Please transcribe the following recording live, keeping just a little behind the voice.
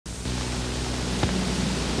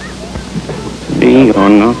be or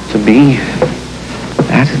not to be?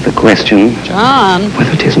 That is the question. John.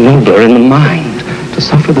 Whether it is nobler in the mind to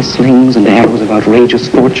suffer the slings and arrows of outrageous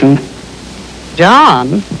fortune. John.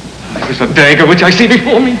 There is a dagger which I see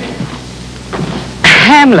before me.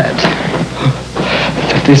 Hamlet.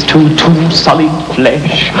 That this too sullied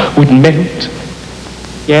flesh would melt.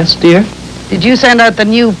 Yes, dear? Did you send out the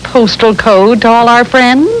new postal code to all our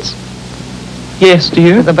friends? Yes,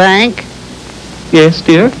 dear. To the bank? Yes,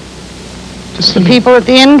 dear. To the people at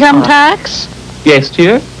the income tax? Yes,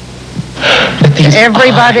 dear.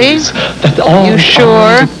 Everybody? You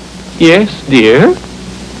sure? Yes, dear.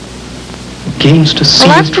 Games to see.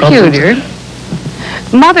 Well, that's peculiar.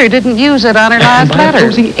 Mother didn't use it on her last letter.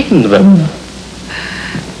 Closing in them.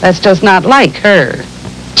 That's just not like her.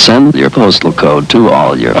 Send your postal code to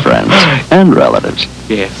all your friends and relatives.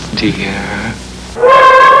 Yes, dear.